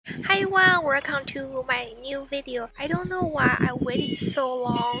Hi everyone, welcome to my new video. I don't know why I waited so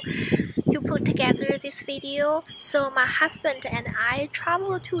long to put together this video. So my husband and I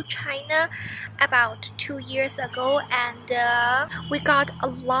traveled to China about 2 years ago, and we got a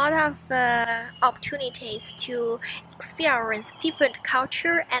lot of opportunities to experience different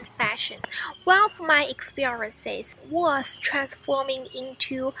culture and fashion. One of my experiences was transforming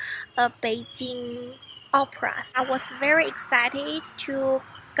into a Beijing opera. I was very excited to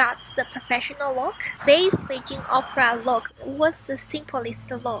got the professional look. This Beijing opera look was the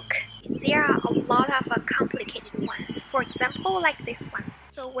simplest look. There are a lot of complicated ones. For example, like this one.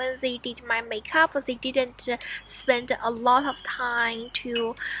 So when they did my makeup, they didn't spend a lot of time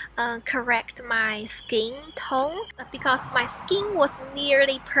to correct my skin tone because my skin was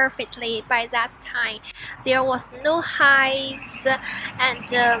nearly perfectly by that time. There was no hives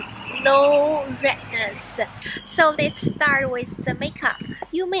and no redness. So let's start with the makeup.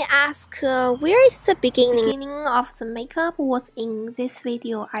 You may ask, where is the beginning of the makeup was in this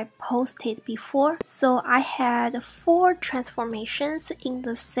video I posted before. So I had 4 transformations in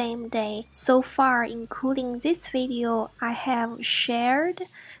the same day. So far, including this video, I have shared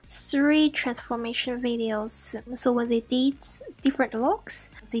 3 transformation videos. So when they did different looks,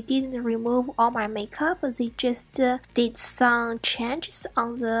 they didn't remove all my makeup, they just did some changes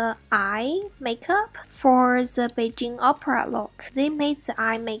on the eye makeup. For the Beijing opera look, they made the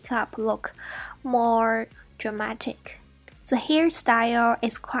eye makeup look more dramatic. The hairstyle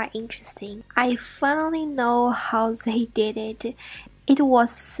is quite interesting. I finally know how they did it. It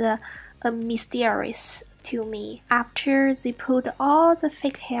was a mysterious to me. After they put all the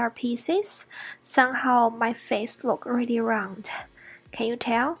fake hair pieces, somehow my face looked really round. Can you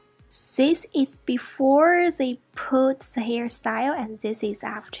tell? This is before they put the hairstyle and this is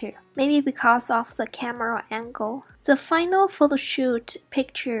after. Maybe because of the camera angle. The final photoshoot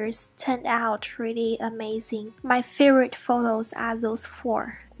pictures turned out really amazing. My favorite photos are those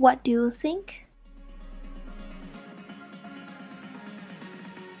 4. What do you think?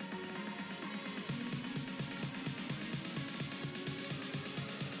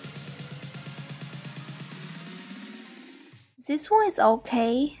 This one is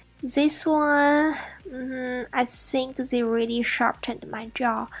okay. This one, I think they really sharpened my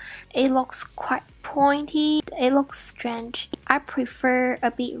jaw. It looks quite pointy. It looks strange. I prefer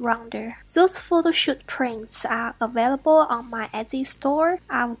a bit rounder. Those photoshoot prints are available on my Etsy store.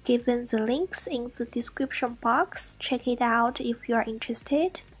 I've given the links in the description box. Check it out if you are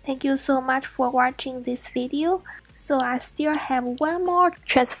interested. Thank you so much for watching this video. So I still have one more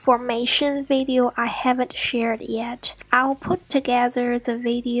transformation video I haven't shared yet. I'll put together the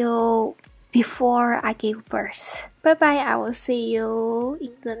video before I give birth. Bye bye, I will see you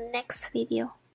in the next video.